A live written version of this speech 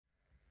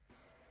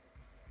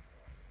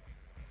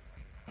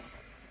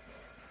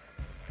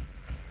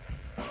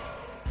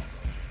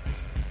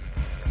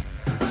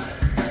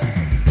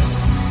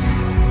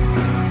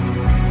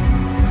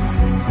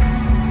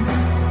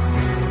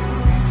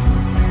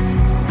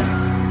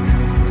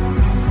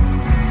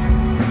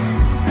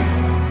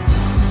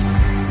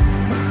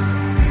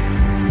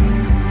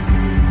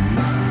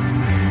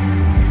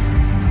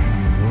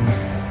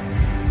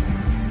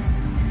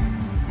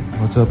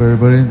What's up,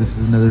 everybody? This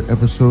is another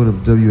episode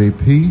of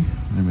WAP.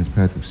 My name is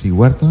Patrick C.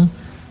 Huerta.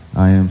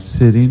 I am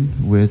sitting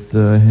with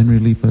Henry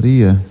Lee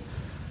Padilla.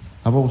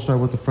 How about we'll start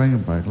with the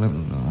Frankenbike?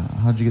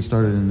 How'd you get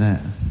started in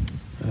that?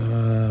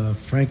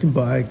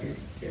 Frankenbike,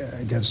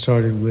 I got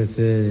started with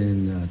it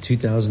in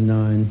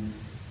 2009.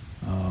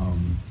 I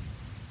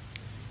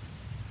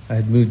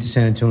had moved to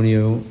San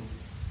Antonio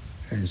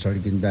and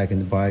started getting back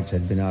into bikes.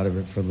 I'd been out of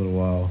it for a little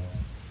while,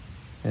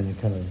 and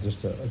it kind of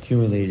just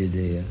accumulated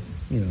a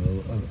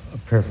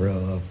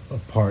plethora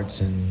of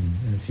parts and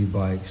a few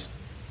bikes.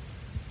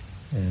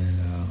 And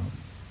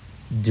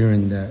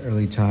during that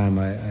early time,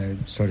 I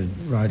started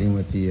riding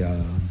with the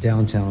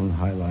Downtown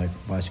High Life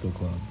Bicycle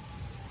Club.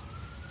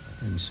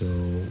 And so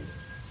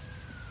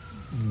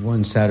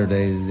one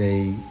Saturday,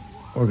 they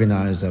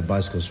organized a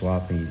bicycle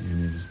swap meet,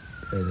 and it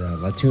was at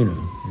La Tuna. And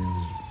it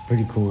was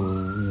pretty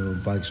cool,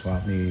 bike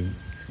swap meet.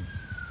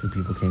 The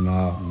people came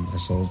out, and I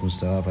sold some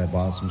stuff. I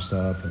bought some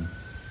stuff, and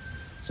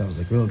so I was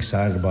real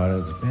excited about it. I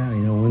was like,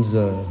 man, when's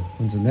the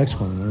next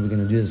one? When are we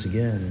going to do this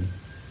again?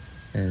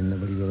 And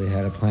nobody really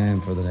had a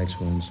plan for the next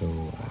one, so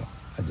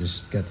I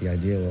just got the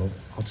idea. Well,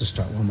 I'll just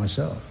start one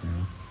myself.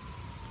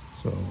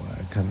 So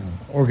I kind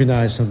of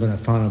organized something. I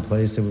found a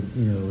place that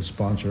would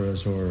sponsor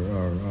us or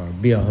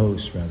be a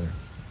host rather.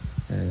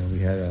 And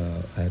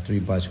I had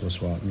 3 bicycle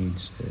swap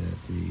meets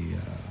at the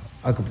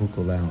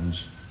Acapulco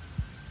Lounge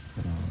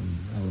on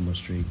Alamo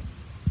Street.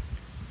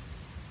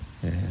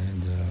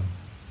 And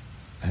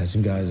I had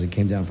some guys that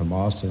came down from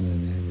Austin,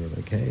 and they were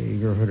like, hey,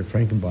 you ever heard of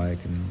Frankenbike?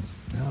 And I was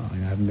like, no, I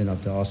haven't been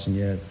up to Austin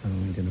yet. I don't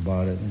know anything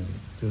about it. And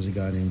there was a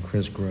guy named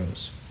Chris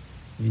Gross.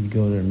 You need to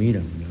go there and meet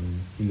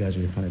him. You guys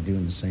are kind of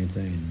doing the same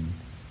thing. And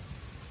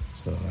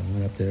so I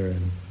went up there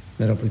and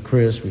met up with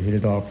Chris. We hit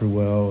it off pretty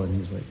well, and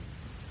he's like,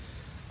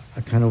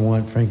 I kind of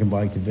want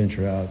Frankenbike to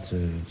venture out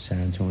to San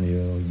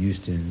Antonio,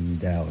 Houston,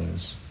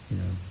 Dallas,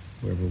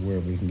 wherever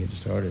we can get it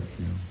started.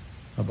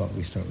 How about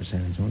we start with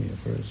San Antonio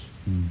first?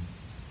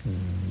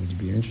 Would you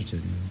be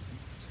interested?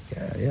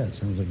 Like, yeah, it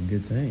sounds like a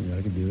good thing.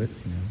 I could do it.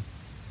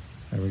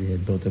 I already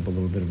had built up a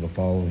little bit of a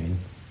following,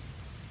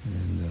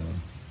 and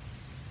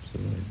so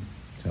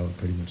that's how it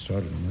pretty much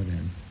started on that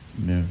end.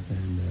 Yeah.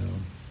 And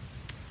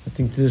I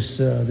think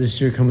this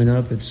year coming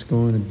up, it's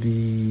going to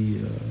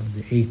be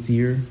the 8th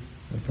year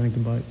of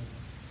Frankenbike.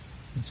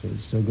 And so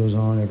it still goes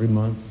on every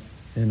month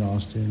in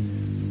Austin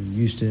and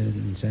Houston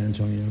and San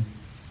Antonio.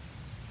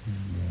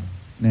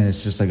 And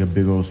it's just like a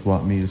big old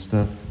swap meet of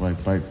stuff,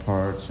 like bike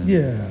parts.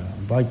 Yeah,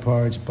 bike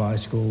parts,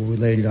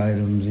 bicycle-related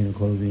items,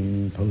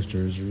 clothing,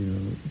 posters.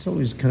 It's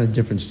always kind of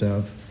different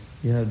stuff.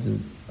 You have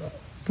a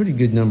pretty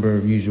good number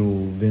of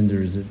usual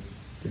vendors that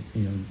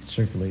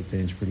circulate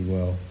things pretty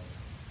well.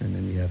 And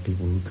then you have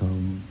people who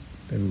come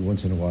every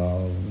once in a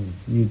while,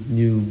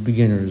 new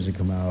beginners that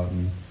come out.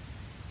 And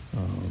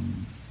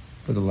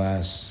for the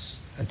last,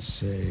 I'd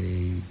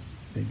say,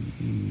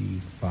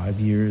 maybe 5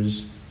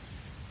 years,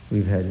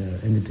 we've had an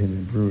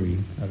independent brewery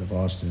out of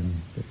Austin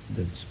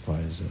that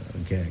supplies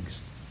kegs.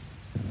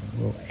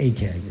 A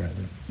keg,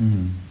 rather.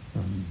 Mm-hmm.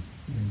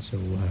 And so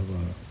we'll have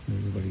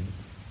everybody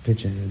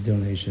pitch in a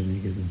donation.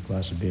 You get a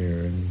glass of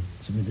beer and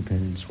some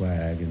independent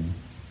swag. And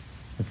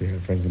if we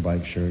have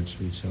Frankenbike shirts,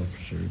 we sell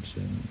shirts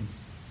and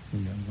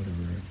whatever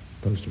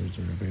posters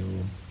are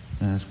available.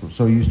 That's cool.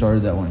 So you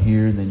started that one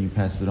here, then you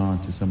passed it on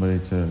to somebody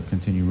to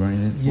continue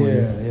running it for you?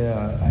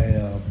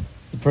 Yeah.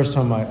 The first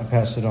time I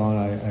passed it on,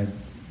 I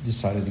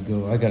decided to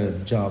go. I got a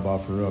job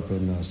offer up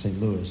in St.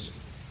 Louis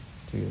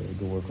to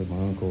go work with my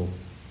uncle,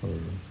 or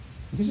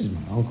I guess he's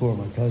my uncle or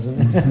my cousin.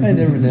 I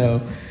never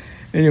know.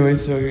 Anyway,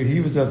 so he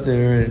was up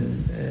there,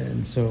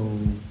 and so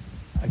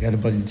I got a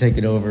buddy to take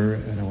it over,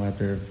 and I went up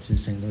there to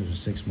St. Louis for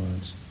 6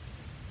 months,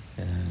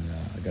 and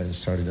I got it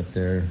started up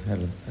there.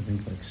 Had I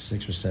think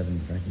 6 or 7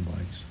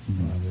 Frankenbikes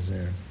while I was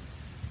there,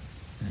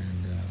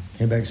 and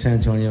came back to San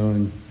Antonio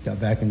and got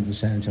back into the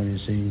San Antonio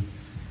scene,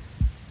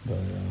 but.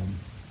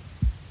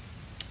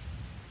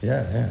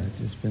 Yeah,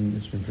 it's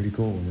been pretty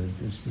cool.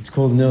 It's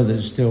cool to know that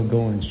it's still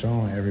going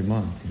strong every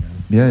month.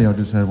 Yeah, y'all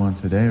just had one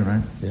today,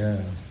 right?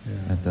 Yeah.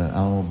 At the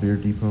Alamo Beer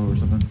Depot or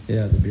something.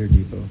 Yeah, the Beer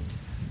Depot.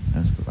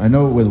 That's cool. I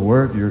know with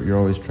work, you're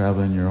always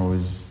traveling, you're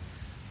always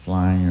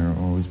flying, you're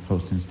always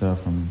posting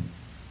stuff from,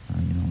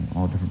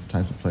 all different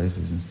types of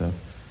places and stuff.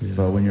 Yeah.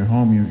 But when you're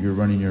home, you're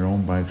running your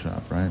own bike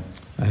shop, right?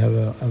 I have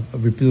a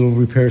little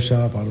repair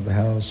shop out of the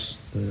house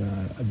that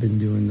I've been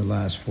doing the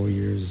last 4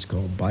 years. It's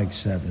called Bike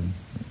 7.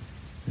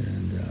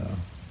 And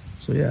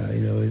so yeah,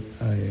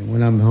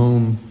 when I'm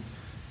home,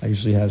 I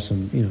usually have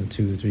some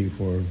 2 or 3 or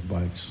 4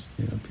 bikes.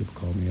 People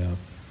call me up,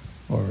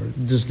 or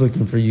just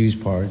looking for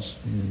used parts,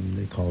 and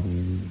they call me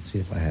and see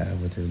if I have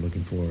what they're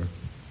looking for.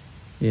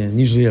 Yeah, and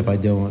usually if I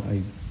don't,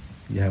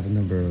 you have a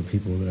number of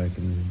people that I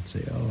can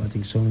say, I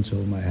think so and so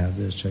might have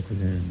this. Check with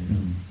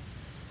him.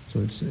 So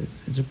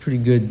it's a pretty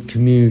good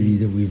community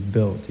that we've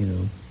built,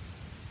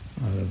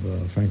 out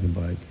of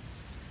Frankenbike,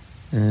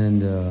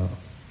 and.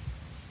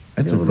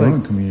 It's a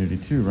growing community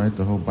too, right?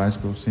 The whole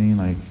bicycle scene,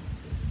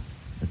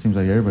 it seems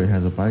like everybody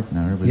has a bike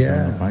now. Everybody's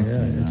on a bike.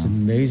 Yeah, it's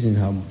amazing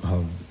how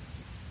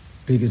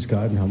big it's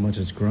gotten, how much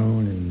it's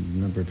grown, and the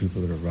number of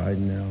people that are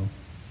riding now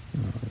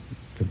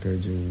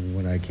compared to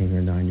when I came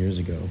here 9 years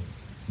ago.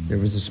 There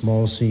was a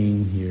small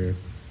scene here,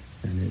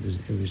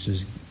 and it was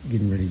just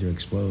getting ready to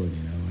explode,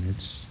 and it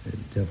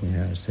definitely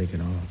has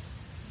taken off.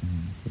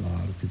 A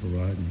lot of people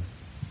riding.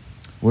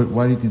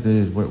 Why do you think that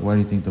is? Why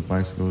do you think the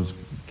bicycles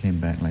came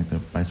back, like the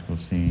bicycle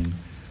scene?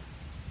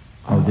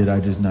 Or did I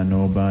just not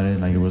know about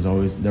it? Like there was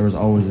always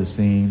a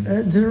scene.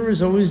 There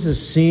was always a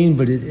scene,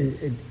 but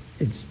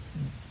it's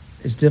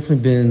definitely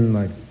been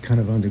like kind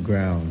of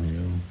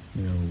underground,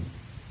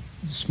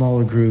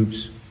 smaller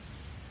groups.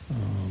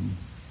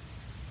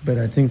 But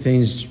I think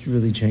things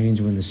really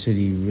changed when the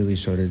city really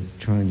started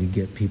trying to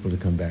get people to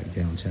come back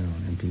downtown,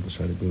 and people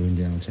started moving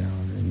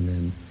downtown, and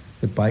then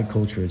the bike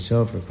culture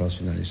itself across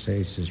the United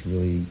States just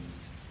really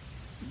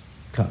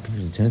caught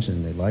people's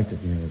attention. They liked it,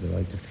 they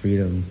liked the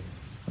freedom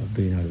of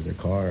being out of their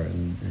car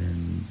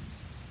and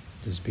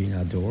just being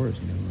outdoors,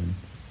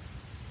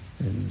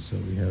 and so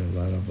we had a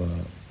lot of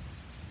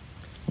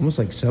almost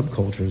like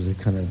subcultures that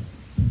kind of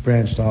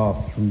branched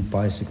off from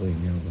bicycling,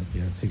 like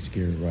you have fixed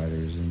gear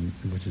riders, and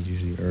which is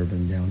usually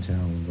urban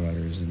downtown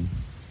riders, and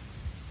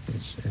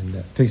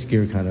that fixed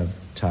gear kind of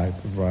type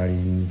of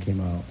riding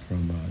came out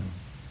from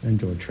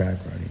indoor track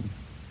riding.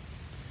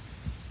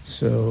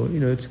 So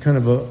it's kind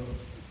of a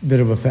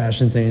bit of a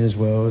fashion thing as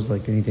well as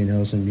like anything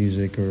else in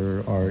music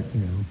or art.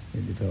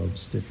 It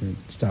develops different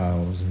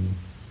styles, and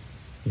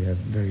you have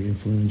very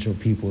influential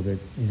people that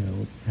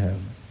have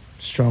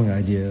strong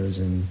ideas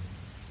and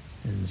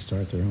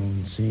start their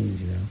own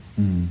scenes,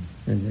 And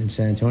in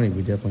San Antonio,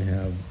 we definitely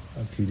have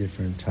a few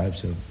different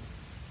types of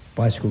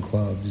bicycle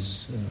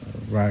clubs,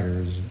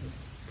 riders,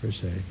 per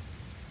se.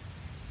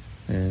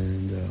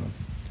 And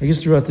I guess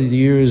throughout the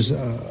years,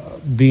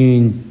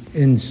 being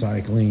in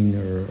cycling,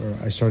 or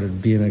I started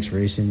BMX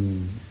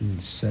racing in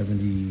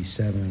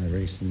 '77. I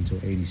raced until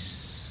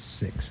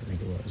 '86, I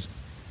think it was.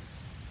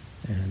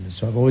 And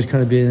so I've always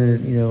kind of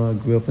been, I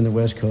grew up in the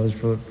West Coast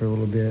for a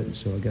little bit,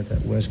 so I got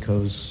that West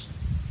Coast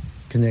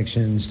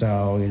connection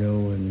style,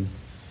 and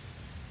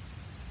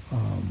I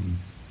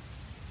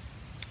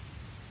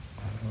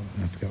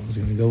forgot I was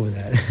going to go with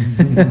that.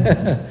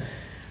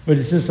 But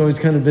it's just always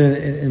kind of been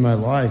in my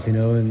life,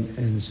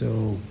 and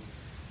so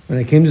when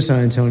I came to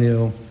San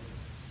Antonio,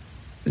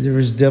 there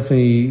was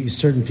definitely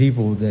certain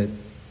people that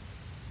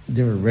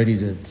they were ready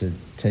to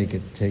take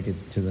it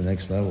to the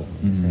next level,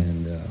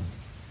 and there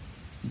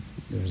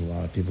was a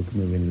lot of people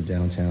moving into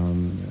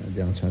downtown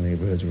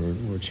neighborhoods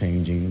were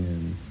changing,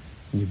 and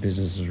new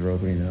businesses were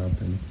opening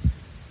up, and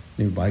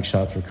new bike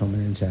shops were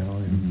coming in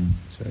town, and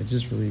so it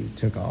just really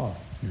took off.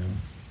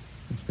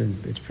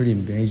 It's pretty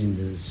amazing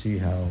to see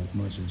how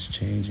much it's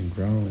changed and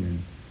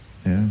grown,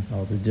 and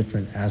all the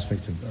different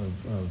aspects of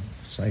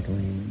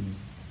cycling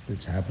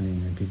that's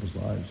happening in people's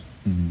lives,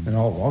 and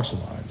all walks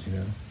of lives.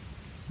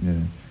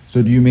 Yeah.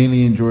 So do you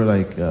mainly enjoy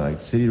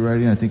like city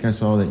riding? I think I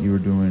saw that you were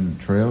doing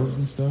trails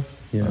and stuff.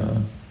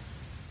 Yeah.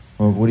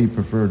 Or what do you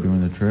prefer,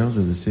 doing the trails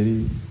or the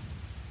city?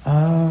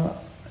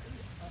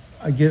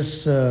 I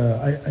guess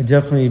I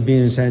definitely,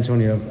 being in San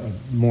Antonio,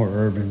 more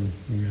urban,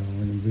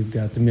 and we've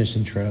got the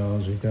Mission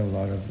Trails, we've got a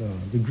lot of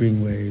the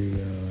Greenway,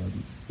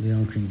 the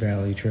Elm Creek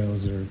Valley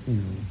trails that are,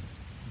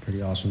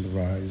 pretty awesome to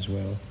ride as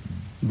well.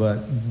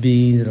 But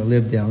being that I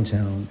live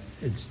downtown,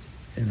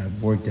 and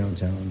I've worked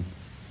downtown,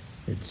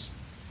 it's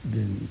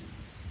been,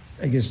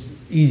 I guess,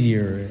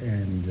 easier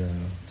and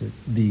to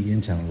be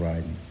in town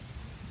riding.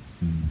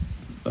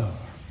 So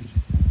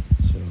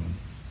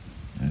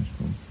that's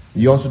cool.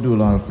 You also do a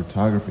lot of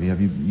photography.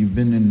 You've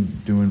been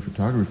doing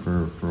photography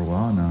for a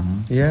while now,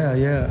 huh?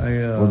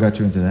 Yeah. What got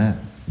you into that?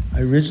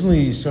 I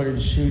originally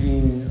started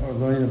shooting or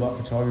learning about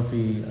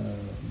photography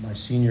my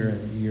senior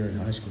year in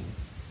high school.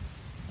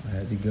 I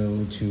had to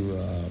go to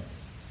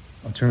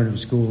alternative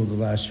school the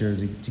last year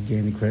to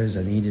gain the credits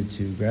I needed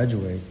to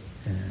graduate,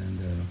 and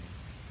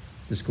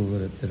the school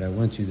that I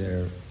went to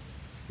there,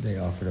 they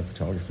offered a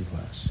photography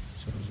class.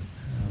 So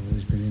I've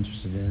always been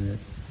interested in it.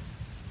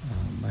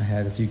 I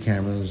had a few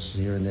cameras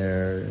here and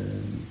there,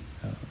 and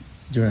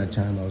during that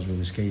time I was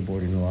really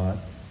skateboarding a lot,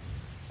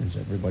 and so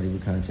everybody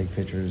would kind of take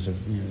pictures of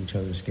each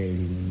other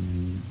skating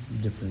and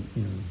different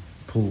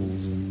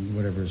pools and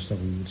whatever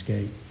stuff we would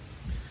skate.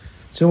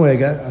 So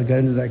anyway, I got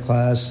into that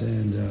class,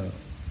 and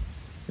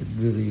it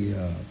really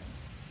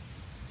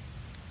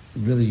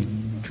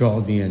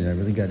drawed me in. I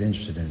really got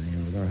interested in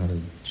it. Learn how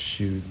to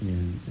shoot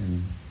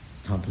and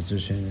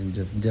composition and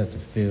depth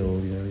of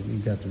field. You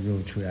got the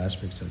real true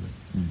aspects of it.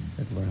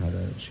 Had to learn how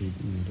to shoot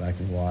in black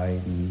and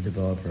white and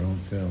develop our own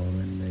film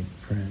and make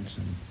prints,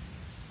 and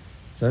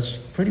so that's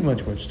pretty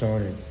much what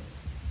started.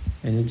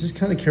 And it just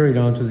kind of carried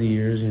on through the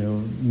years.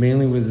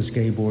 Mainly with the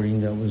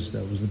skateboarding. That was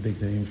the big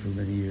thing for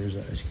many years.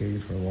 I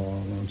skated for a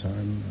long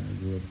time. I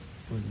grew up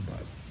with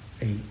about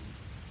 8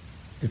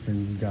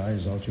 different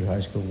guys all through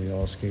high school. We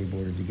all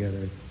skateboarded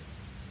together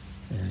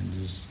and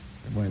just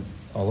went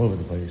all over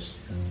the place,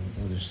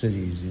 other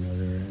cities.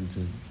 They're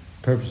into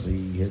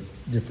purposely hit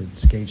different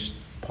skate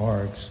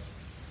parks,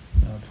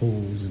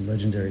 pools, and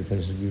legendary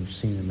places we've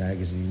seen in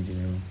magazines.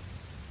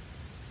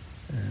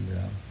 And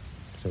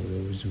so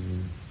there was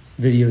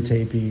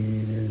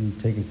videotaping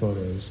and taking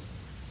photos.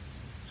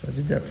 So I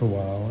did that for a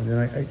while, and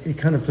then it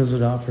kind of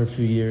fizzled out for a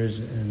few years,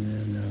 and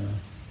then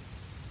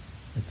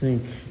I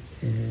think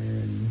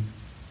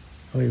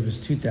it was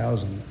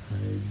 2000,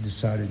 I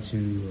decided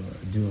to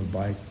do a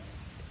bike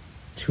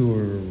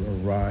tour or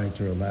ride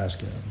through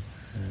Alaska,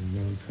 and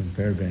rode from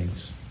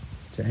Fairbanks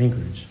to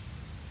Anchorage.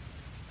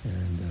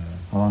 And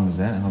how long was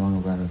that? How long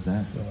about was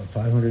that?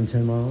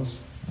 510 miles.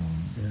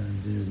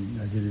 And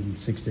I did it in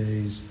 6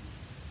 days.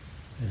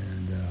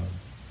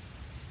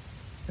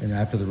 And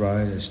after the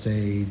ride, I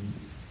stayed,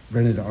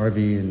 rented an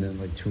RV, and then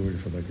like toured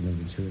for like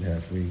another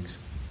 2.5 weeks.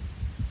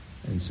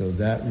 And so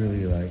that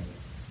really, like,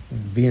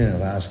 being in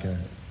Alaska,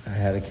 I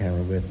had a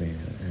camera with me,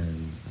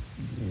 and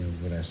you know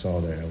what I saw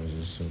there, I was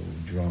just so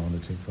drawn to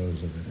take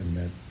photos of it, and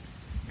that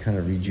kind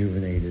of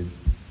rejuvenated,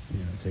 you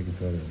know, taking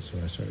photos. So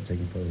I started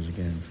taking photos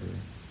again for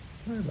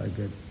probably like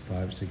good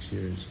 5-6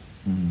 years.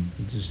 And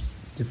just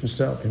different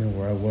stuff, you know,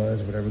 where I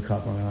was, whatever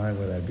caught my eye,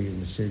 whether I be in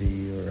the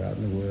city or out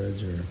in the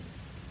woods, or you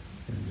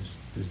know,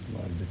 just a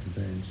lot of different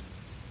things.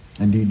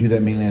 And do you do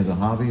that mainly as a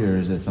hobby, or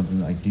is that something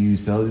like, do you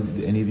sell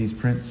any of these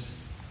prints?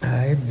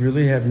 I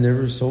really have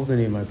never sold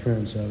any of my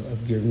prints.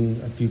 I've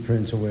given a few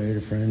prints away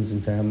to friends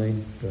and family,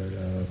 but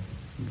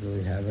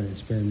really haven't.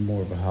 It's been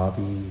more of a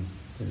hobby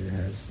than it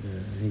has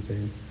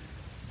anything.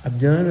 I've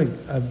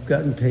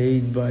gotten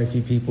paid by a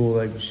few people,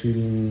 like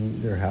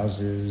shooting their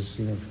houses,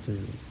 you know, for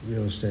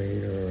real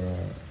estate,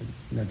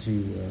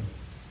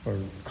 or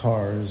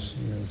cars,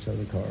 you know, sell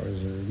the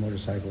cars or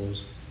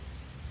motorcycles,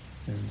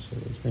 and so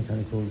it's been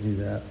kind of cool to do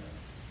that.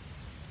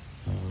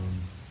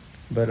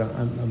 But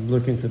I'm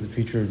looking for the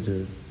future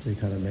to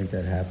kind of make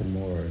that happen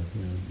more.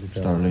 You know,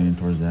 start leaning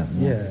towards that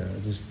more. Yeah,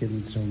 just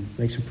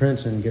make some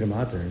prints and get them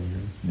out there. You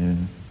know. Yeah.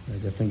 I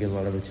definitely get a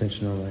lot of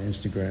attention on my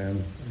Instagram.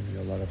 I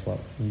get a lot of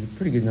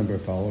pretty good number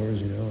of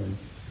followers. You know, and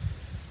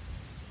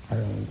I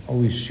don't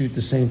always shoot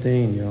the same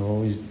thing. You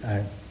know,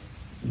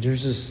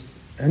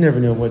 I never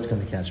know what's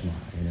going to catch my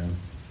eye. You know.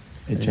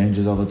 It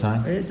changes all the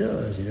time? It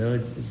does, you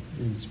know,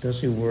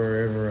 especially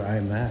wherever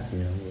I'm at, you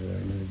know, whether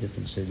I'm in a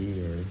different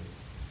city or,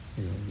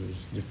 you know,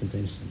 there's different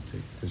things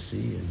to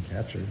see and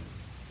capture.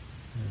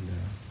 And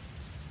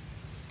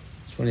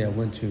it's funny, I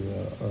went to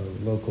a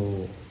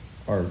local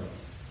art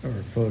or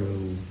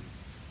photo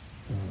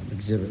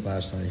exhibit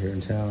last night here in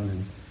town,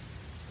 and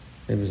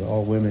it was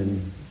all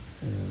women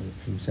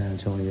from San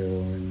Antonio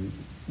and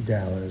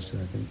Dallas,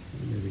 and I think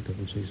maybe a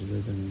couple of chicks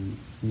live in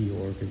New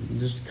York, and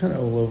just kind of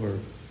all over.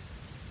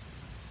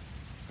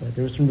 But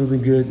there was some really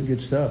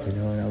good stuff, you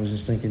know, and I was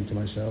just thinking to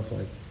myself,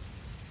 like,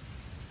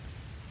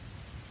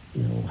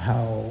 you know,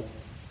 how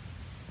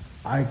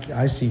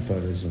I see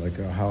photos, like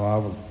how I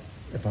would,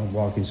 if I'm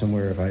walking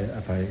somewhere,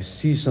 if I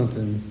see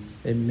something,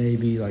 it may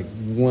be like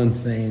one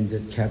thing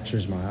that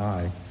captures my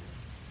eye,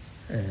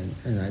 and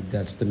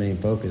that's the main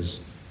focus.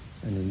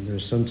 And then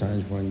there's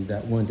sometimes when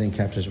that one thing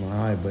captures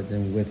my eye, but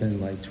then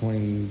within like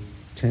 10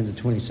 to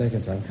 20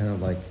 seconds, I'm kind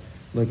of like,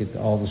 look at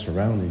all the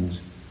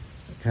surroundings,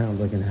 kind of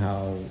looking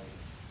how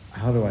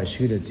do I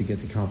shoot it to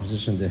get the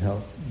composition to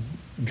help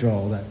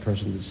draw that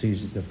person that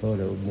sees the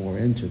photo more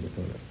into the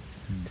photo,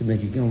 to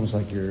make it almost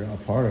like you're a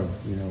part of,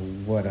 you know,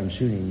 what I'm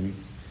shooting.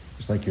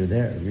 It's like you're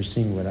there, you're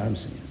seeing what I'm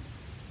seeing.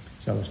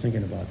 So I was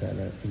thinking about that.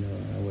 You know,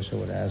 I wish I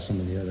would ask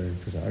some of the other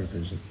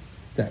photographers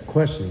that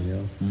question. You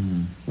know,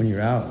 when you're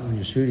out, when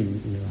you're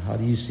shooting, you know, how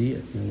do you see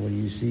it? You know, what do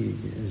you see?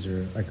 Is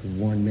there like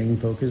one main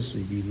focus?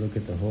 If you look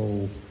at your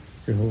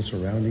whole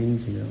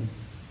surroundings, you know.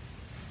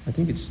 I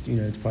think it's, you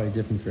know, it's probably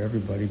different for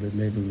everybody, but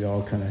maybe we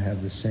all kind of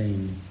have the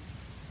same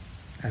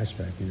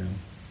aspect, you know.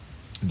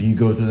 Do you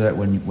go through that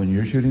when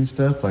you're shooting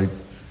stuff? Like,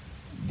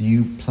 do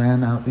you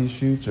plan out these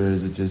shoots, or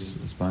is it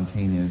just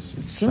spontaneous?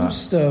 Some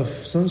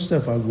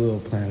stuff I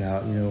will plan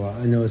out. You know,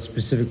 I know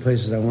specific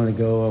places I want to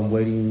go. I'm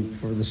waiting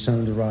for the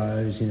sun to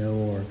rise, you know,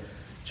 or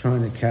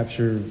trying to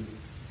capture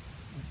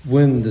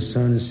when the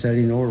sun is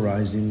setting or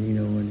rising.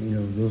 You know, and you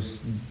know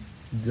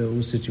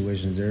those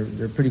situations,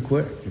 they're pretty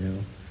quick, you know.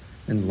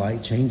 And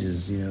light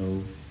changes, you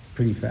know,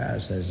 pretty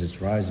fast as it's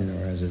rising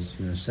or as it's,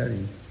 you know,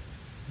 setting.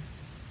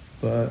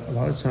 But a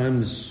lot of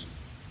times,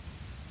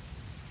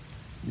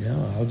 you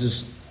know,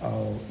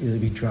 I'll either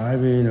be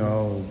driving or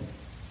I'll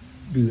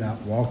be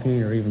out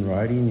walking or even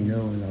riding, you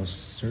know, and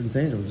certain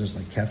things will just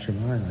like capture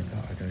my mind, like,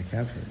 oh, I gotta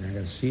capture it, and I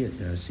gotta see it,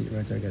 I see it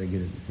right there, I gotta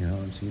get it, you know,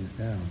 I'm seeing it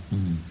now.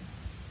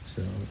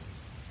 So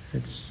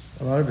it's,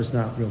 a lot of it's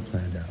not real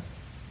planned out.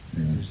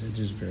 It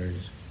just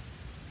varies.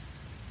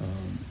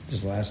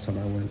 This last time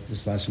I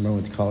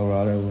went to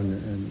Colorado,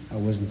 and I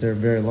wasn't there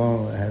very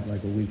long. I had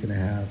like a week and a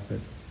half, but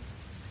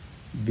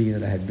being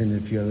that I had been there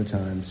a few other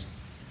times,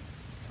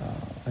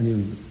 I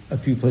knew a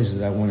few places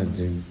that I wanted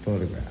to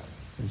photograph.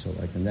 And so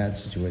like in that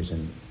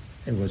situation,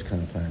 it was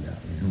kind of planned out,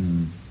 you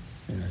know.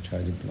 And I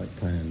tried to like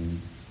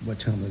plan what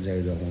time of the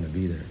day do I want to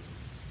be there.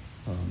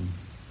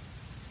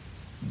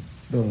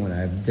 But when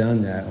I've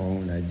done that, or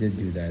when I did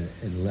do that,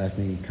 it left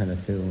me kind of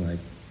feeling like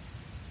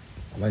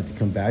I'd like to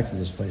come back to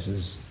those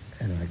places,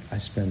 and I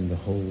spend the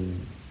whole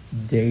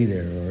day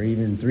there or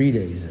even 3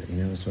 days there,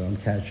 you know. So I'm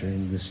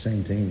capturing the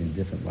same thing in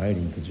different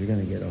lighting because you're going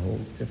to get a whole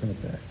different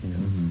effect, you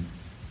know,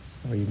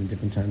 or even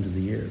different times of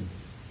the year.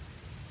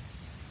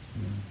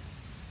 You know?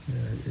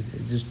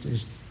 Yeah,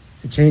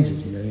 it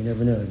changes, you know. You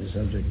never know the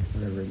subject,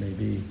 whatever it may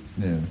be.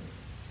 Yeah.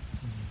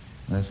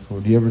 That's cool.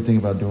 Do you ever think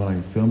about doing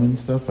like filming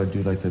stuff? Like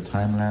do like the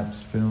time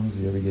lapse films?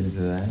 Do you ever get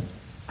into that?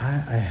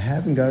 I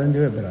haven't got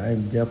into it, but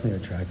I'm definitely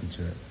attracted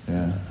to it.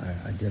 Yeah.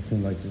 I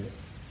definitely like to,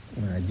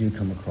 when I do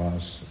come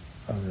across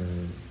other,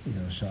 you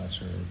know,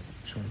 shots or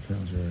short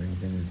films or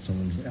anything that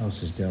someone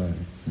else has done,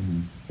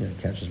 you know, it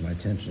catches my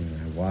attention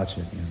and I watch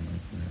it, you know,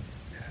 like,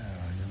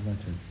 yeah, I'd like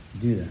to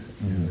do that.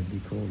 You know, it'd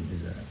be cool to do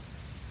that.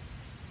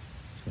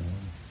 So.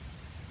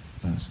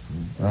 That's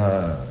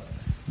cool.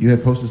 You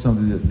had posted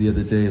something the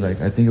other day, like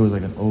I think it was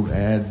like an old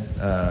ad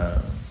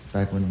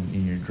back when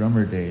in your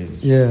drummer days.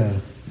 Yeah.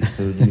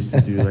 So you used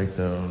to do like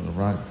the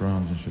rock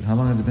drums and shit. How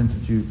long has it been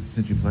since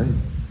you played?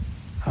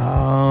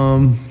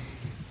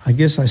 I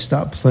guess I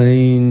stopped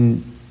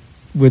playing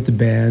with the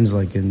bands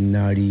like in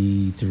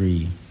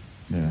 '93.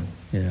 Yeah.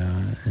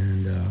 Yeah,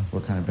 and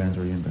what kind of bands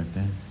were you in back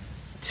then?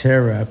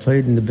 Terra. I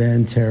played in the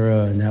band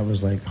Terra, and that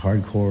was like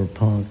hardcore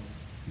punk,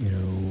 you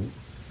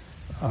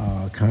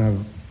know, kind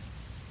of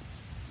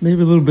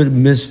maybe a little bit of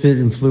Misfit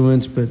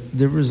influence, but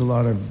there was a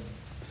lot of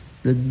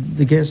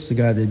the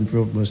guy that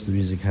wrote most of the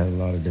music had a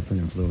lot of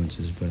different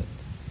influences,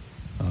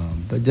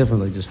 but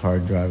definitely just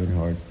hard driving,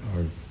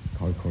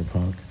 hardcore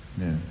punk.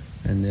 Yeah.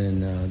 And then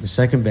the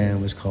second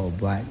band was called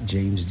Black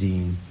James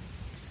Dean,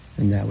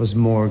 and that was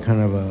more kind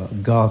of a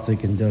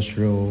gothic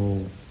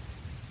industrial,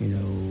 you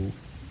know,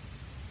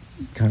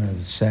 kind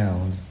of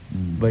sound,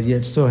 but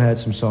yet still had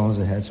some songs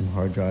that had some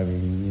hard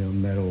driving, you know,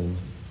 metal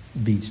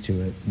beats to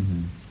it.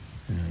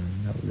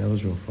 That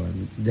was real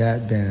fun.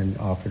 That band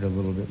offered a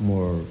little bit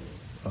more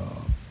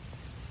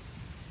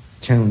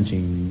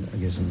challenging, I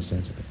guess, in a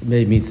sense. It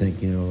made me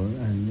think, you know,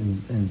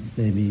 and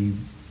made me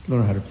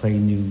learn how to play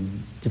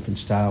different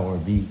style or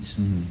beats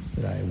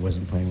that I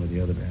wasn't playing with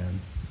the other band.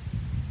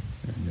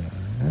 And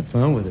I had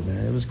fun with it,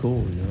 man. It was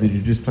cool. You know? Did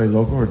you just play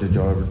local, or did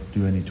y'all ever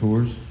do any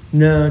tours?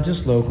 No,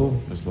 just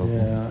local. Just local.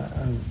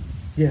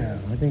 Yeah,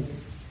 I think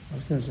I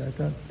was gonna say I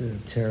thought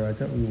I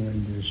thought we went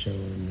and did a show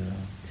in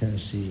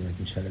Tennessee, like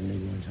in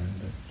Chattanooga one time,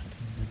 but I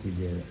don't think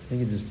we did. I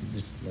think it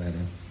just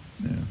Atlanta.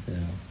 Yeah.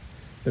 Yeah.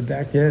 But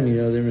back then, you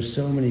know, there were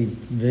so many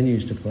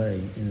venues to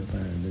play in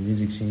Atlanta. The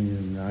music scene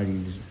in the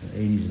 90s,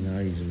 80s and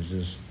 90s, it was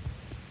just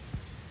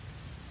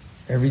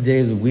every day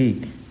of the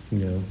week, you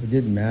know, it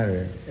didn't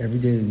matter. Every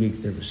day of the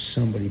week there was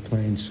somebody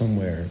playing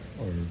somewhere,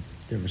 or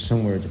there was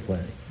somewhere to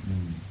play.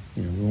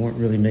 You know, we weren't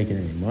really making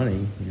any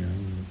money, you know.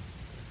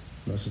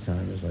 Most of the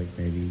time it was like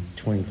maybe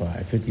 $25,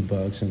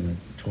 $50 and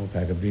a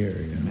 12-pack of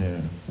beer, you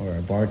know, or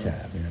a bar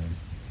tab, you know.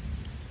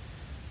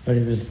 But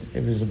it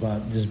was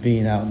about just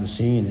being out in the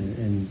scene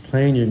and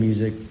playing your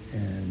music,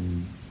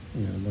 and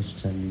you know, most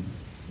of the time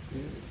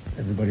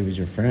everybody was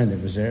your friend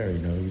that was there, you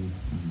know. You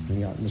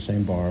hang out in the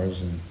same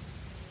bars, and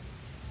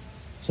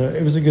so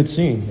it was a good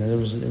scene. You know, it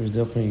was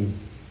definitely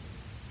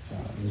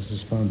it was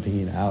just fun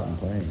being out and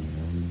playing. You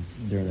know, and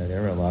during that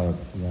era, a lot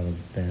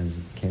of bands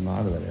that came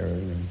out of that era,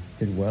 you know,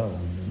 did well. You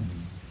know?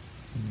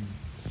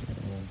 So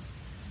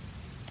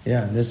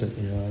yeah, I miss it.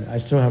 You know, I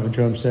still have a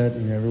drum set.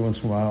 You know, every once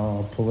in a while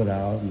I'll pull it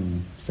out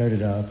and start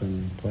it up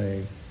and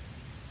play.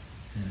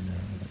 And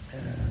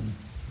man,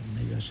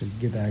 maybe I should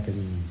get back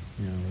and,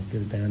 you know,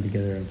 get a band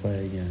together and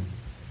play again.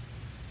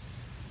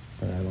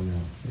 But I don't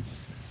know.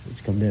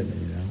 It's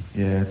commitment, you know.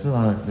 Yeah, it's a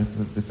lot.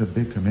 It's a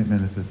big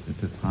commitment.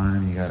 It's a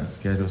time you got to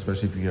schedule,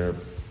 especially if you got to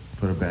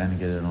put a band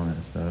together and all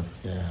that stuff.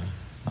 Yeah.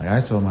 Like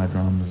I sold my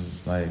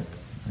drums like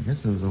I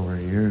guess it was over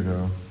a year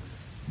ago,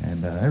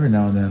 and every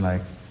now and then,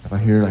 like if I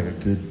hear like a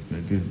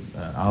good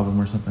album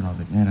or something, I was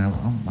like, man,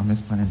 I miss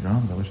playing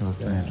drums. I wish I was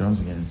playing drums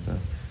again and stuff.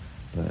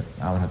 But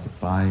I would have to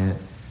buy it,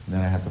 and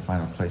then I have to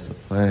find a place to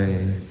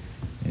play,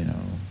 you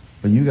know.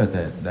 But you got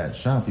that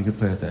shop. You could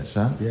play at that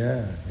shop.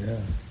 Yeah.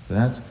 So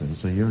that's good.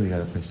 So you already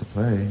got a place to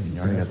play, and you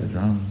already got the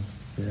drums.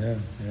 Yeah.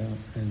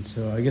 And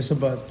so I guess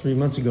about 3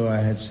 months ago, I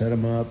had set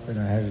them up, and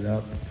I had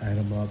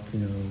them up, you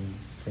know,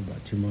 for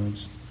about 2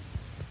 months.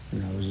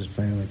 And I was just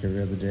playing like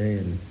every other day,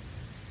 and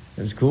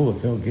it was cool.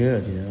 It felt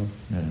good, you know.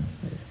 Yeah.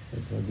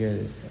 It felt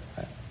good.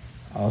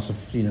 I also,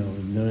 you know,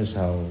 noticed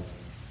how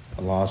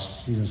I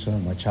lost, you know, some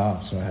of my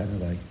chops, so I had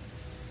to like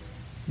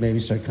maybe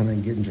start kind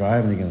of getting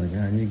driving again. Like,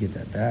 man, I need to get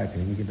that back. I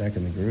need to get back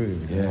in the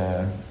groove. You know?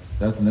 Yeah.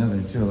 That's another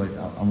thing too. Like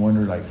I'm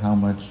wondering, like how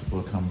much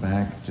will come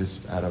back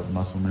just out of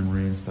muscle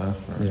memory and stuff.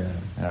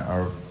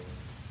 Or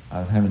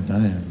I haven't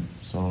done it in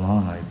so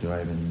long. Like, do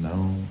I even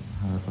know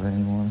how to play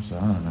anymore? So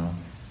I don't know.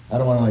 I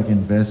don't want to like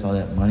invest all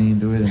that money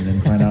into it and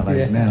then find out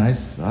like, man, I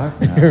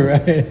suck now.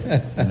 Right.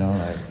 You know,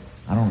 like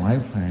I don't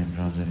like playing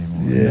drums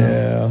anymore. Yeah. You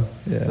know?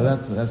 Yeah.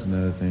 So that's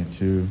another thing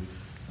too.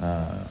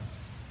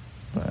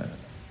 But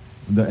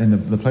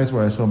the place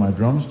where I sold my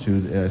drums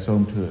to, I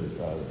sold them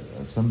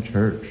to some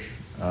church.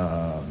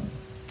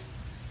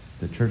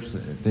 The church,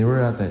 they were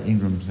at that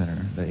Ingram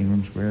Center, that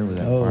Ingram Square where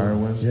that fire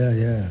was.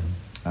 Yeah.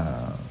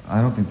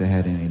 I don't think they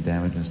had any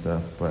damage and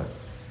stuff, but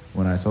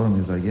when I told him,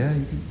 he's like, yeah,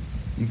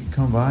 you could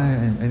come by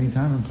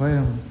anytime and play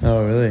them.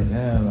 Oh, really?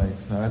 Yeah, like,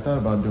 so I thought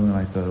about doing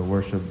like the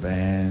worship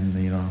band,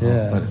 you know,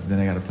 Yeah. but then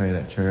I got to play it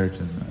at church,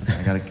 and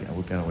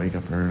we gotta wake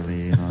up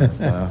early and all that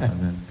stuff, and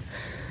then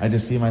I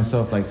just see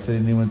myself like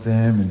sitting in with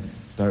them and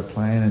start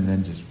playing, and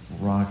then just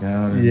rock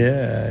out, and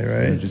Yeah,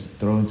 right. you know, just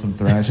throwing some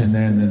thrash in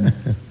there, and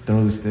then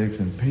throw the sticks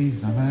and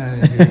peace, I'm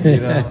out of here,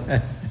 you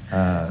know.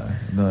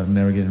 They'll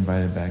never get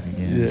invited back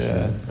again. Yeah.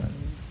 And shit, but,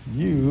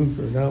 You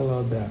are not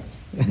allowed back.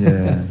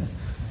 yeah.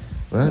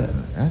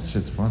 But that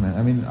shit's fun, man.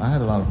 I mean, I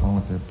had a lot of fun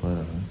with it,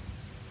 but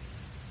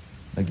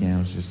again, it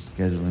was just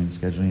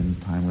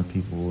scheduling time with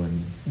people,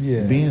 and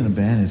Yeah. being in a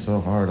band is so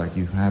hard. Like,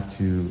 you have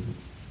to,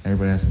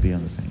 everybody has to be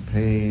on the same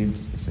page,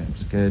 it's the same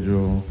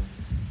schedule,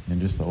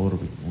 and just the older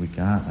we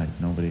got, like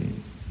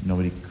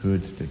nobody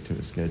could stick to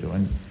a schedule,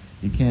 and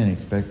you can't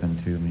expect them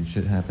to. I mean,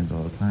 shit happens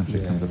all the time.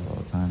 Shit comes up all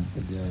the time.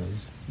 It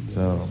does.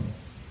 So,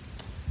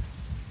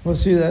 Well,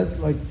 see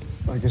that, like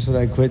I said,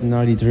 I quit in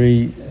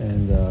 '93,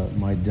 and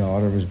my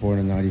daughter was born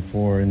in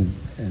 '94,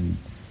 and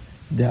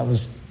that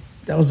was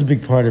a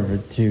big part of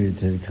it too,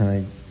 to kind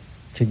of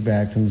kick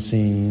back from the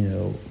scene. You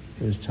know,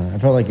 it was time. I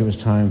felt like it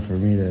was time for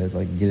me to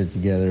like get it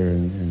together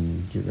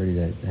and get ready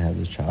to have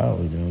this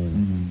child. You know,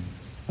 and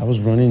I was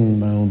running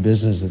my own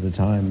business at the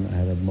time. I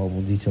had a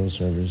mobile detail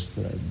service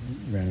that I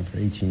ran for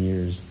 18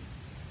 years,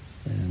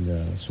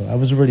 and so I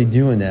was already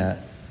doing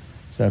that.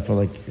 So I felt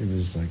like it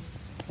was like,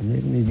 I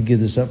need to give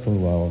this up for a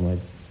while and like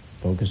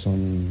focus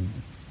on,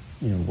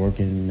 you know,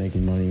 working,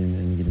 making money,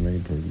 and getting ready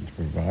to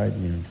provide,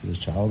 you know, for this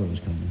child that was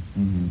coming.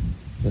 mm-hmm.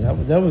 So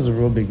that was a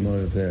real big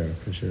motive there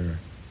for sure.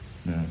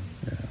 Yeah.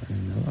 Yeah,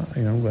 and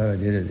you know, I'm glad I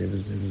did it. It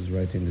was the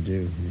right thing to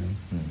do. You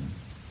know,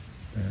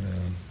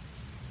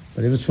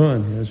 but it was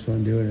fun. It was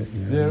fun doing it.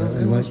 You know? Yeah,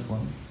 it and was like,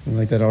 fun. and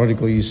like that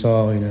article you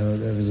saw, you know,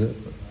 that was a.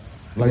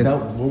 Like that,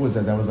 what was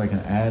that? That was like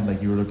an ad,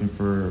 like you were looking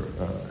for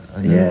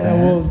a new Yeah,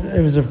 band? well,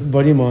 it was a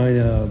buddy of mine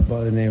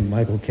by the name of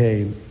Michael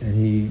Kay, and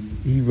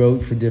he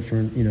wrote for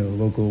different, you know,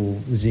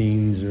 local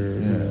zines or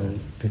you know,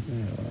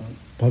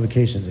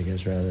 publications, I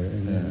guess, rather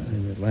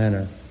in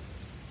Atlanta.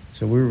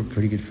 So we were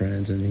pretty good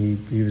friends, and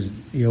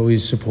he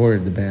always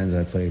supported the bands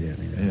I played in,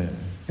 you know?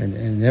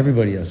 and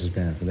everybody else's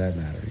band for that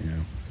matter, you know.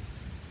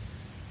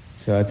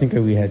 So I think I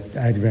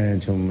had ran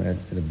into him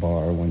at the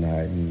bar one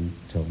night and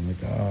told him, like,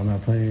 oh, I'm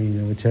not playing,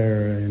 you know, with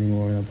Terror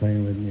anymore. I'm not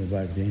playing with, you know,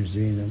 Black James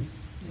Z. And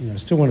I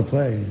still want to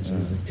play. And so he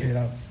was like, dude,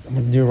 I'm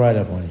going to do a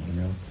write-up on it, you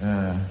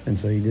know. And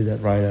so he did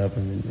that write-up,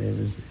 and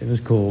it was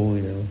cool,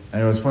 you know.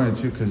 And it was funny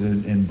too, because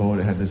in bold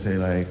it had to say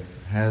like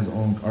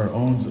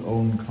owns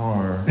own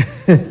car,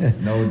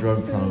 no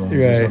drug problems,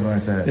 or something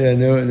like that. Yeah,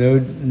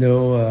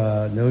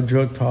 no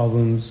drug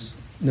problems,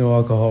 no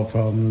alcohol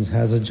problems,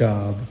 has a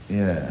job.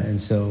 Yeah.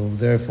 And so,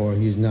 therefore,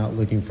 he's not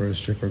looking for a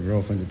stripper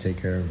girlfriend to take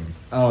care of him.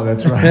 Oh,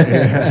 that's right.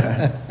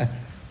 Yeah.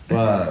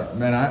 Well,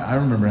 man, I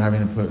remember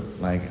having to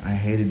put, like, I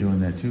hated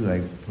doing that too,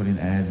 like putting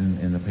ads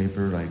in the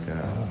paper, like,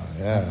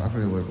 I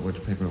forget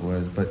which paper it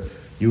was, but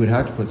you would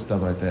have to put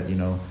stuff like that, you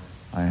know,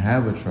 I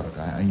have a truck,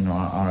 I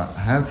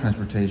have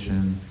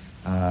transportation,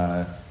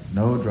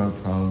 no drug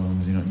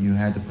problems, you know, you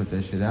had to put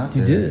that shit out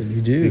there.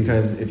 You do.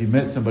 Because if you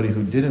met somebody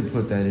who didn't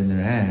put that in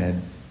their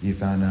ad, you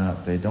found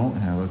out they don't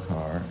have a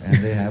car and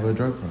they have a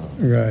drug problem.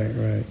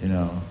 Right. You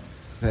know,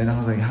 and I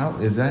was like, how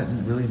is that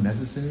really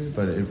necessary?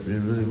 But it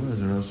really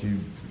was, or else you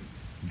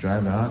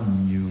drive out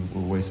and you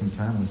will waste some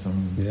time with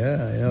some.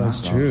 Yeah,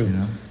 it's true. You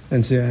know?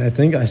 And see,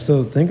 I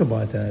still think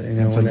about that. You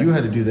know, and so you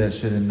had to do that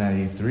shit in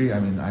 '93. I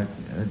mean,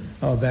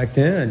 oh, back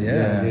then,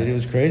 yeah. Dude, it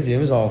was crazy. It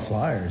was all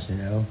flyers, you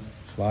know,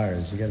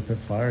 flyers. You got to put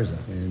flyers up,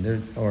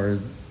 or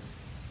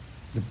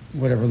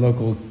whatever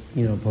local,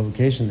 you know,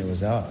 publication that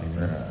was out. You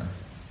know? Yeah.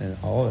 And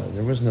all of it.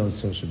 There was no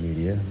social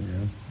media, you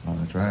know. Oh,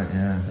 that's right.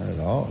 Yeah. Not at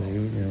all.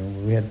 You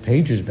know, we had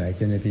pagers back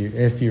then. If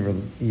you were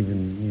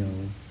even, you know,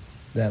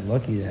 that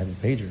lucky to have a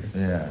pager.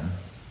 Yeah.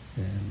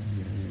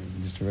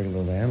 And just a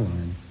regular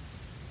landline.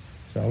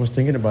 So I was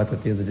thinking about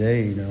that the other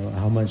day. You know,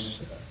 how much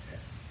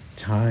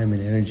time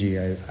and energy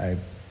I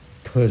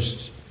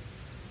pushed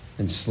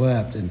and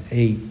slept and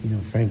ate. You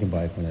know,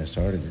 Frankenbike when I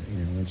started it. You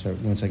know,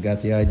 once I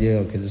got the idea,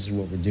 okay, this is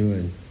what we're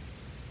doing.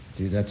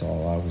 Dude, that's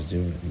all I was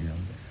doing. You know.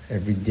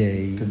 Every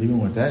day. Because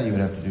even with that, you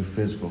would have to do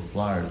physical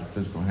flyers,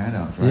 physical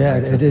handouts, right? Yeah,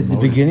 like at the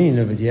beginning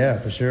of it, yeah,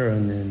 for sure.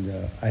 And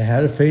I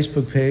had a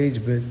Facebook page,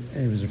 but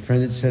it was a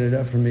friend that set it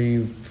up for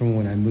me from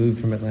when I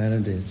moved from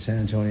Atlanta to San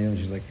Antonio. And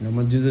she's like, you know, I'm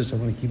going to do this. I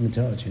want to keep in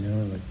touch, you know.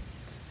 I'm like,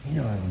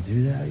 you know, I don't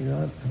do that. You know,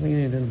 I don't think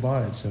anything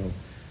about it. So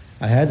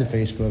I had the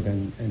Facebook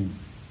and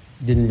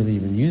didn't really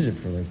even use it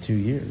for like 2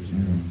 years, you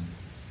know.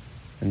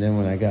 And then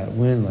when I got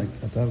wind, like,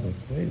 I thought, like,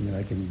 wait a minute,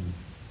 I could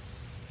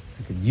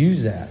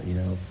use that, you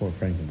know, for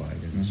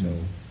Frankenbike. And so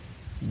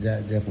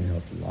that definitely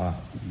helped a lot.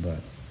 But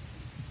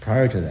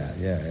prior to that,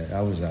 yeah,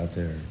 I was out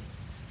there,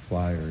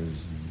 flyers,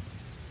 and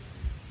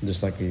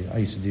just like I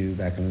used to do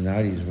back in the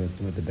 90s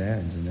with the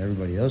bands and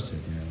everybody else did,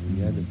 you know.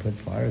 You had to put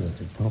flyers out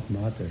there, pump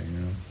them out there, you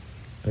know.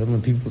 Put them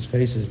in people's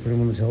faces, put them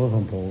on the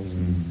telephone poles,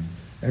 and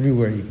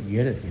everywhere you can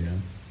get it, you know.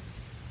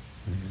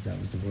 Because that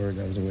was the word.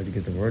 That was the way to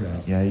get the word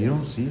out. Yeah, you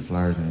don't see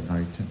flyers,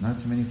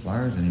 not too many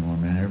flyers anymore,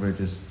 man.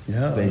 Everybody just,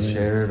 No, they I mean-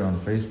 share it on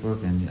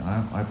Facebook, and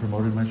I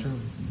promoted my show.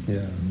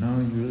 Yeah. No,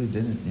 you really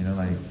didn't, you know,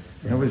 like,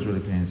 Right. nobody's really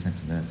paying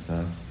attention to that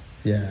stuff.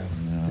 Yeah.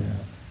 You know? Yeah.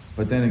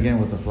 But then again,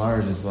 with the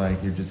flyers, it's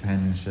like, you're just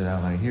handing shit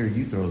out, like, here,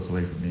 you throw this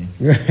away from me.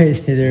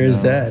 Right. There is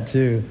know? that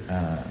too.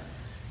 Uh,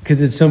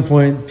 Because at some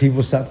point,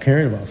 people stopped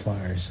caring about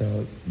flyers.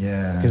 So,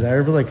 yeah. because I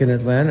remember, like in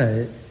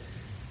Atlanta,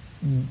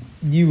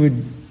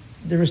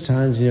 there was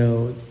times, you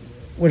know,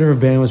 whatever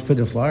band was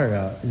putting a flyer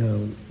out, you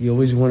know, you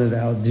always wanted to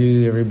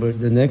outdo everybody,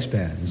 the next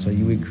band. And so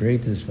you would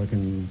create this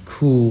fucking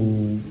cool,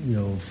 you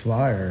know,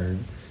 flyer,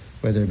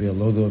 whether it be a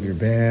logo of your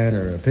band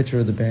or a picture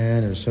of the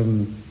band or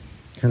some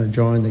kind of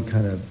drawing that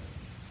kind of.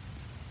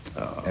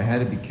 It had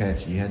to be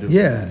catchy. You had to,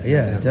 Yeah, you had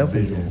yeah, to have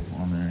definitely a visual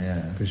did. on there,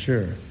 yeah. For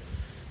sure.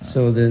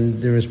 So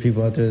then there was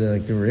people out there that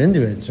like they were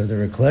into it, so they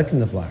were collecting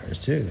the flyers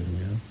too,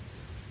 you know,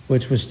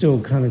 which was still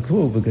kind of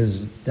cool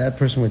because that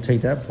person would take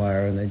that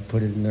flyer and they'd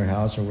put it in their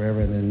house or wherever,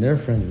 and then their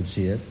friends would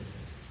see it.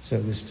 So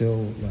it was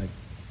still like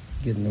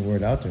getting the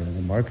word out there and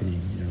the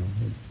marketing,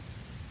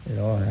 you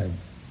know,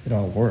 it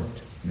all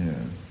worked. Yeah.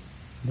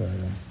 But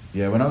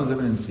Yeah, when I was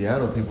living in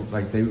Seattle, people,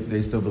 like,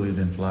 they still believed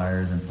in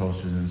flyers and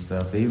posters and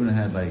stuff. They even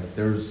had, like,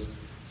 there was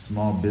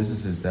small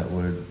businesses that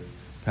would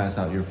pass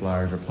out your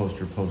flyers or post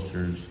your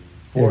posters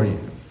for Yeah. you.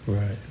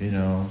 right, You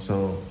know,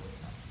 so,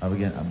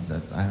 again,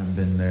 I haven't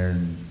been there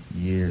in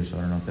years, so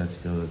I don't know if that's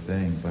still a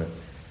thing, but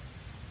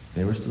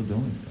they were still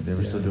doing it. They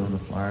were still Yeah. doing the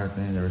flyer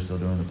thing, they were still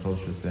doing the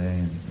poster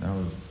thing, and that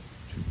was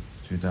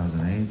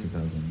 2008,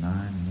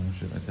 2009, you know,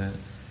 shit like that.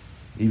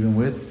 Even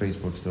with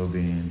Facebook still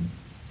being,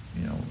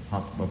 you know,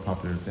 a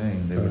popular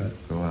thing, they would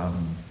Right. go out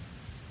and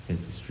hit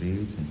the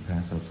streets and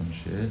pass out some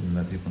shit and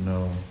let people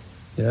know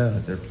yeah.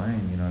 that they're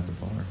playing, you know, at the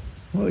bar.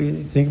 Well,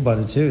 you think about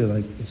it too.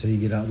 Like, so you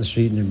get out in the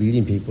street and you're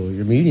meeting people.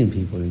 You're meeting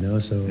people, you know.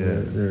 So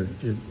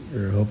Yeah.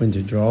 you're hoping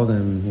to draw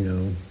them, you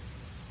know,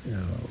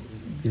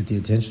 get the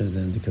attention of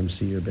them to come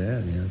see your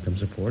band, you know, come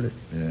support it.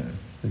 Yeah.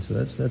 And so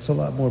that's a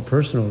lot more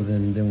personal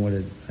than what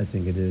I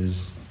think it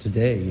is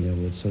today, you know,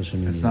 with social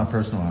media. It's not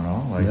personal at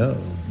all. Like,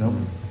 No.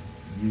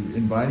 You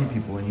inviting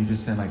people and you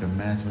just send like a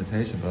mass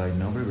invitation, but like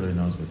nobody really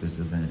knows what this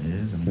event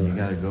is. I mean, you Right.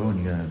 gotta go and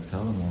you gotta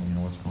tell them, well, you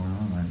know, what's going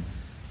on. Like,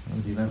 oh,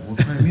 do you like, what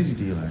kind of music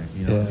do you like?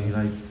 You know, Yeah. do you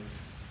like,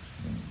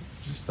 you know,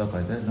 just stuff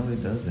like that. Nobody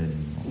does that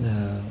anymore.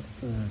 No,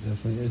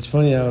 definitely. It's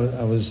funny.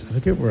 I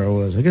forget where I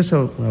was. I guess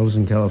I was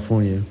in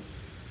California.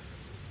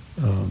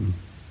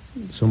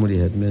 Somebody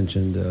had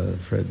mentioned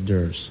Fred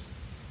Durst.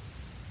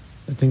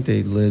 I think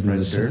they lived in Fred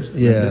the same. Durst?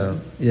 Yeah,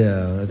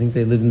 yeah. I think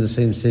they lived in the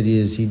same city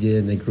as he did,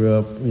 and they grew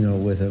up, you know,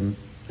 with him.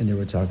 And they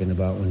were talking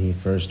about when he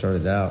first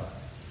started out,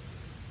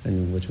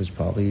 and which was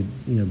probably,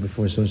 you know,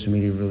 before social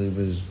media really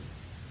was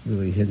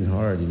really hitting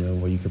hard, you know,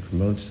 where you could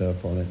promote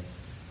stuff on it.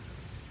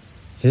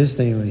 His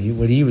thing,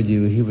 what he would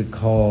do, he would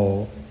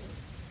call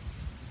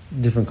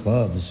different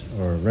clubs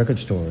or record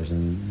stores,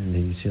 and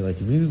he'd say, like,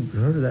 have you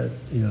heard of that,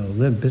 you know,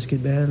 Limp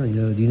Bizkit band?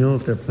 You know, do you know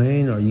if they're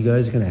playing? Are you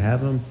guys going to have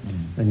them?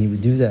 And he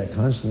would do that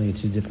constantly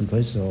to different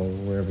places, or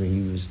wherever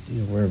he was,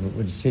 you know,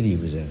 what city he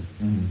was in.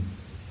 Mm.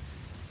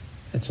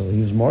 And so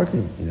he was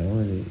marketing, you know,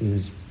 and he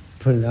was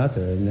putting it out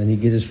there, and then he'd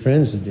get his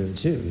friends to do it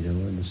too, you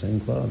know, in the same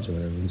clubs or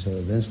whatever. And so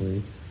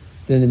eventually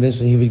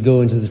he would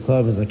go into this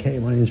club and he's like, hey,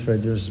 my name's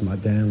Fred Durst, this is my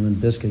band, Limp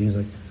Bizkit. And he's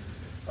like,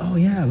 oh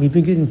yeah, we've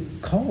been getting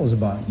calls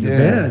about your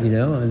band, you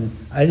know, and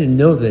I didn't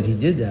know that he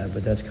did that,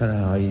 but that's kind of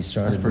how he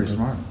started. That's pretty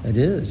smart. It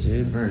is,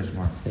 dude. Very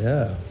smart.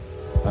 Yeah.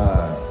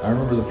 I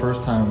remember the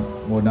first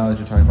time, well, now that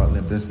you're talking about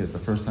Limp Bizkit, the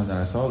first time that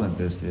I saw Limp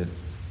Bizkit,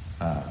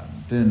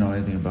 didn't know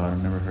anything about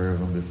him, never heard of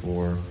him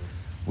before.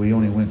 We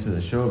only went to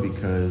the show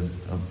because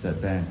of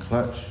that band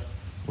Clutch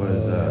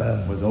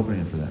was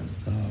opening for them.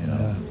 Oh, you know,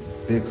 yeah.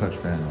 big Clutch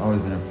fan.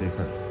 Always been a big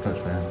Clutch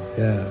fan.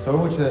 Yeah. So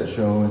I went to that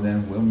show, and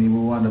then we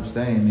wound up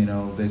staying. You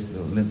know,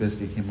 Limp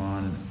Bizkit came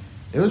on, and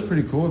it was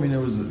pretty cool. I mean, it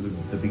was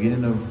the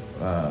beginning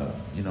of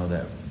you know,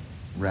 that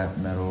rap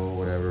metal,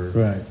 whatever.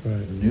 Right.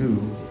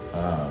 New.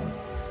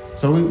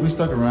 So we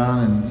stuck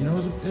around, and you know,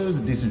 it was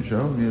a decent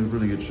show. I mean, it was a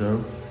really good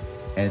show.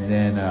 And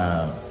then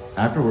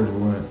afterwards,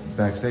 we went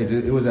backstage.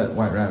 It was at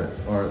White Rabbit,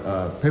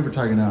 or Paper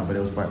Tiger now, but it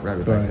was White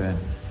Rabbit back then.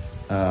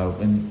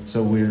 And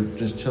so we were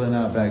just chilling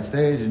out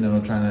backstage, you know,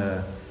 trying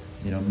to,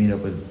 you know, meet up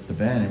with the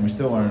band, and we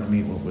still wanted to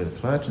meet with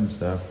Clutch and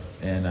stuff.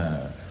 And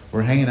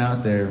we're hanging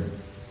out there,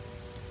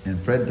 and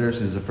Fred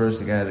Durst is the first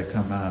guy to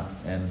come out,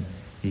 and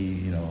he,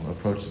 you know,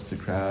 approaches the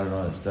crowd and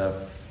all that stuff,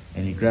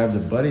 and he grabs a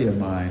buddy of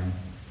mine,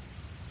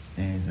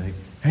 and he's like,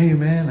 hey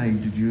man,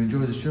 like, did you enjoy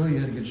the show? You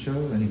had a good show?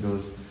 And he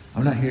goes,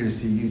 I'm not here to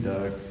see you,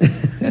 dog.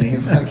 And he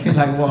fucking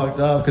like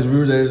walked off, because we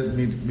were there to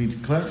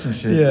meet Clutch and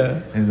shit.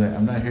 Yeah. And he's like,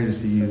 I'm not here to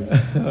see you.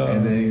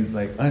 And then he's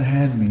like,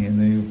 unhand me, and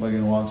then he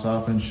fucking walks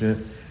off and shit.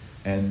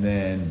 And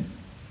then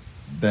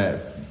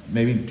that,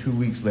 maybe 2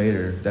 weeks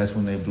later, that's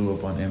when they blew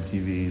up on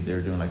MTV. They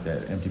were doing like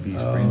that MTV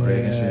Spring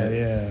Break and shit.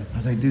 Yeah. I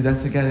was like, dude,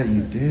 that's the guy that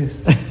you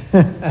dissed.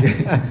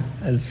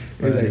 That's He's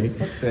funny. like,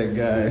 fuck that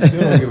guy. I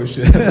still don't give a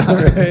shit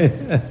about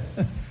it.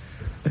 Right.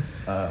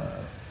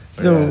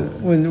 So Yeah.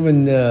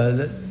 when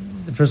the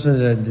person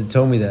that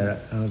told me that,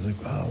 I was like,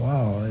 oh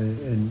wow,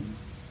 and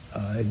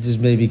it just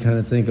made me kind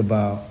of think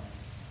about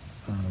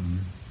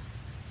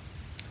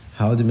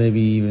how to maybe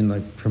even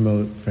like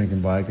promote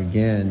Frankenbike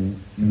again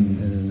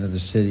in another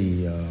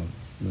city.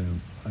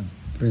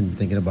 I've been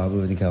thinking about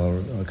moving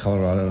to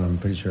Colorado, and I'm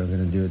pretty sure I'm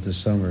going to do it this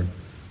summer.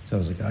 So I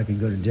was like, I could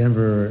go to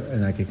Denver,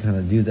 and I could kind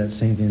of do that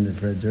same thing that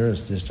Fred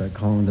Durst, just start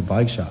calling the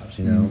bike shops,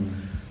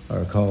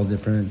 or call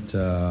different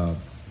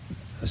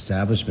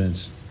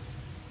establishments,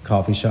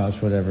 coffee shops,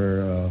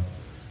 whatever.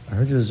 I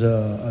heard there's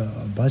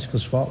a bicycle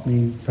swap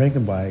meet,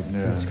 Frankenbike,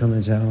 that's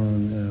coming to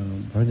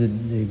town. I heard that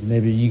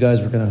maybe you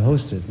guys were going to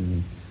host it,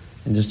 and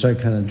just start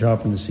kind of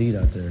dropping the seed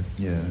out there.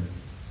 Yeah.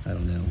 I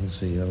don't know. We'll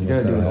see. You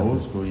gotta do it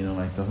old school,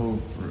 like the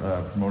whole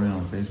promoting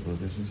on Facebook.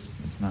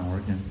 It's not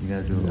working. You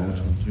gotta do it old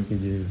school too.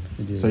 You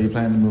do. So you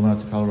plan to move out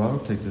to Colorado?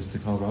 Take this to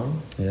Colorado?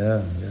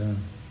 Yeah.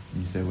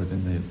 You say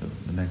within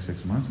the next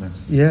 6 months,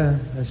 Yeah,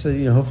 I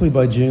said hopefully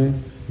by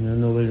June.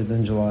 No later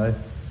than July.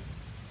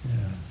 Yeah.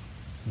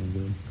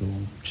 We'll go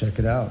check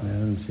it out, man,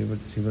 and see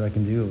what I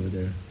can do over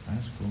there.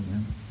 That's cool,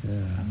 man.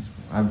 Yeah.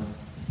 That's cool.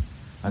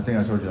 I think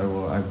I told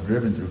you. I've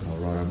driven through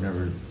Colorado. I've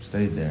never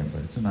stayed there,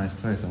 but it's a nice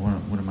place. I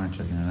wouldn't mind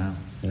checking it out.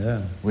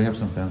 Yeah. We have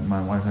some family.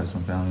 My wife has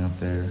some family up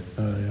there.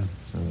 Oh yeah.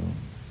 So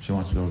she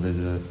wants to go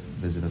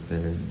visit up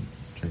there and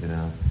check it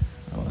out.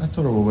 I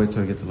told her we'll wait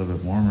till it gets a little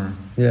bit warmer.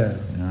 Yeah.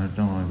 I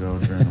don't want to go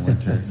during the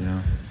winter.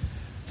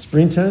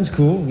 Springtime's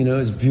cool.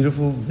 It's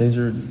beautiful. Things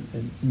are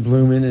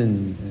blooming,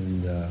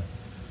 and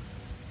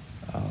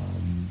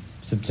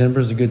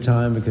September's a good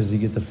time because you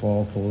get the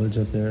fall foliage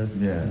up there.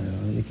 Yeah.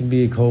 It can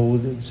be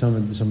cold some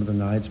of the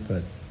nights,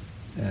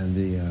 and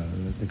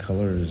the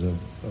colors of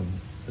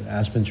the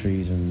aspen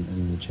trees and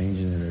the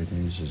changing of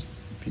everything is just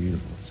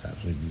beautiful. It's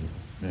absolutely beautiful.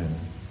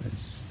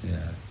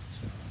 Yeah.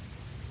 So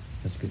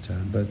that's a good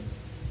time. But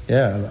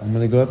yeah, I'm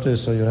gonna go up there,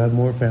 so you'll have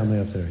more family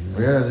up there.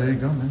 Well, yeah, there you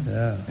go, man.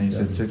 Yeah. And you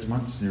said 6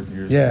 months. You're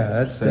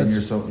that's setting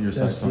your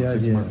sights on the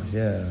 6 idea. months.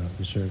 Yeah,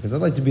 for sure. Because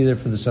I'd like to be there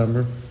for the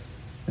summer,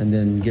 and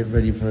then get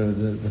ready for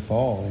the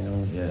fall.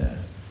 Yeah.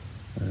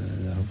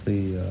 And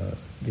hopefully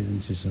get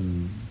into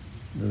some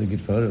really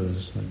good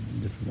photos,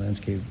 like different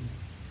landscape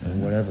or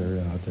whatever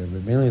out there,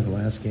 but mainly the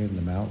landscape and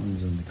the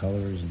mountains and the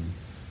colors, and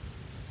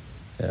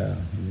yeah,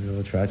 I'm real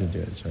attracted to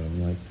it. So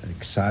I'm like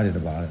excited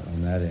about it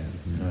on that end,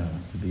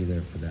 to be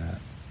there for that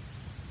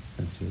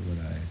and see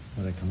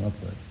what I come up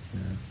with.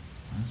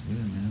 That's good,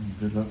 man.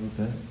 Good luck with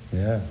that.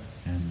 Yeah.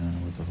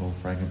 And with the whole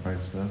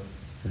Frankenbike stuff.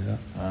 Yeah.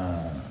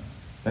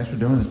 Thanks for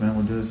doing this, man.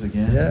 We'll do this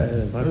again.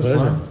 Yeah, my pleasure.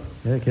 Fun.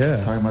 Heck yeah.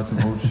 Talking about some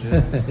old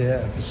shit.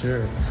 Yeah, for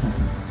sure.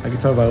 I can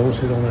talk about old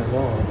shit all night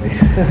long.